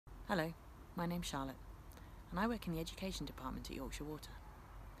Hello, my name's Charlotte, and I work in the Education Department at Yorkshire Water.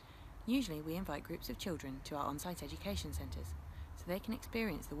 Usually we invite groups of children to our on-site education centres so they can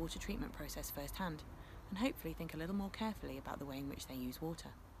experience the water treatment process firsthand and hopefully think a little more carefully about the way in which they use water.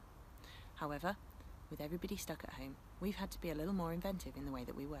 However, with everybody stuck at home, we've had to be a little more inventive in the way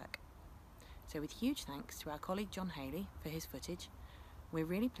that we work. So with huge thanks to our colleague John Haley for his footage, we're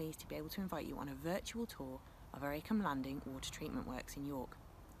really pleased to be able to invite you on a virtual tour of our Acomb Landing Water Treatment Works in York.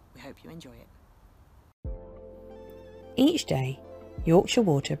 We hope you enjoy it. Each day, Yorkshire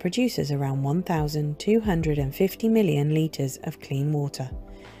Water produces around 1,250 million litres of clean water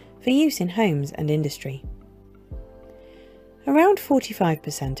for use in homes and industry. Around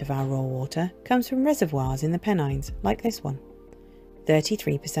 45% of our raw water comes from reservoirs in the Pennines, like this one.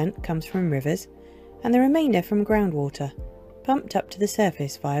 33% comes from rivers, and the remainder from groundwater, pumped up to the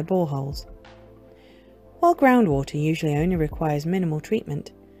surface via boreholes. While groundwater usually only requires minimal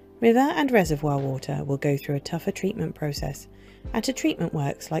treatment, river and reservoir water will go through a tougher treatment process at a treatment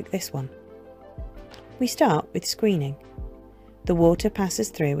works like this one. We start with screening. The water passes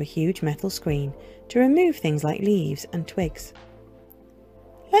through a huge metal screen to remove things like leaves and twigs.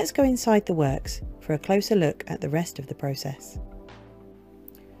 Let's go inside the works for a closer look at the rest of the process.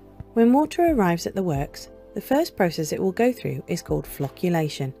 When water arrives at the works, the first process it will go through is called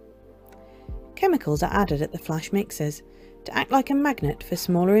flocculation. Chemicals are added at the flash mixers to act like a magnet for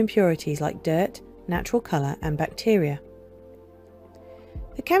smaller impurities like dirt, natural colour and bacteria.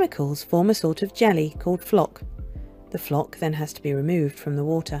 The chemicals form a sort of jelly called flock. The flock then has to be removed from the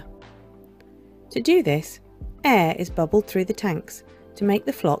water. To do this, air is bubbled through the tanks to make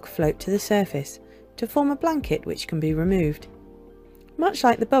the flock float to the surface to form a blanket which can be removed. Much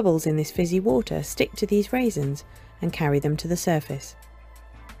like the bubbles in this fizzy water stick to these raisins and carry them to the surface.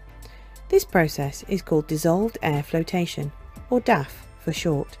 This process is called dissolved air flotation, or DAF for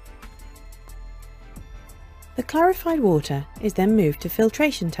short. The clarified water is then moved to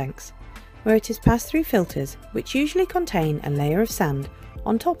filtration tanks, where it is passed through filters which usually contain a layer of sand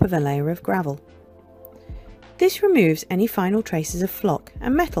on top of a layer of gravel. This removes any final traces of flock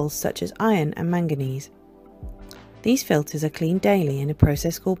and metals such as iron and manganese. These filters are cleaned daily in a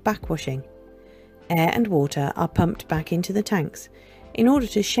process called backwashing. Air and water are pumped back into the tanks in order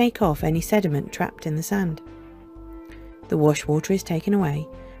to shake off any sediment trapped in the sand. The wash water is taken away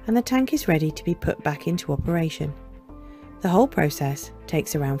and the tank is ready to be put back into operation. The whole process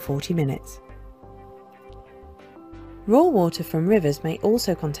takes around 40 minutes. Raw water from rivers may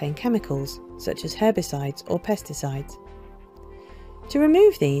also contain chemicals such as herbicides or pesticides. To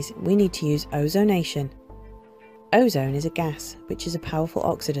remove these, we need to use ozonation. Ozone is a gas which is a powerful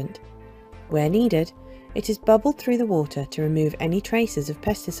oxidant. Where needed, it is bubbled through the water to remove any traces of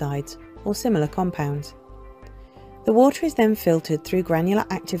pesticides or similar compounds. The water is then filtered through granular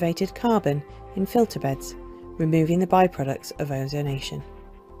activated carbon in filter beds, removing the byproducts of ozonation.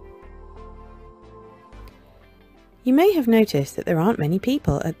 You may have noticed that there aren't many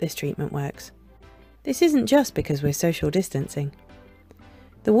people at this treatment works. This isn't just because we're social distancing.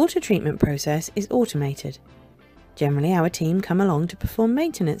 The water treatment process is automated. Generally, our team come along to perform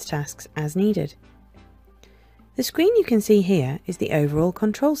maintenance tasks as needed. The screen you can see here is the overall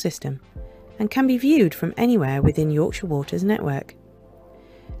control system and can be viewed from anywhere within Yorkshire Water's network.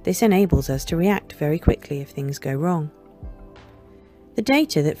 This enables us to react very quickly if things go wrong. The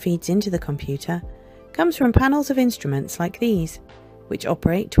data that feeds into the computer comes from panels of instruments like these, which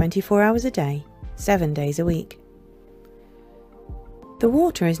operate 24 hours a day, 7 days a week. The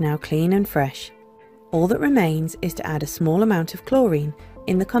water is now clean and fresh. All that remains is to add a small amount of chlorine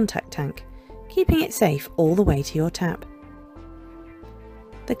in the contact tank, keeping it safe all the way to your tap.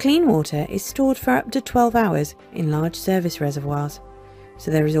 The clean water is stored for up to 12 hours in large service reservoirs, so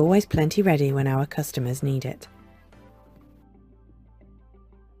there is always plenty ready when our customers need it.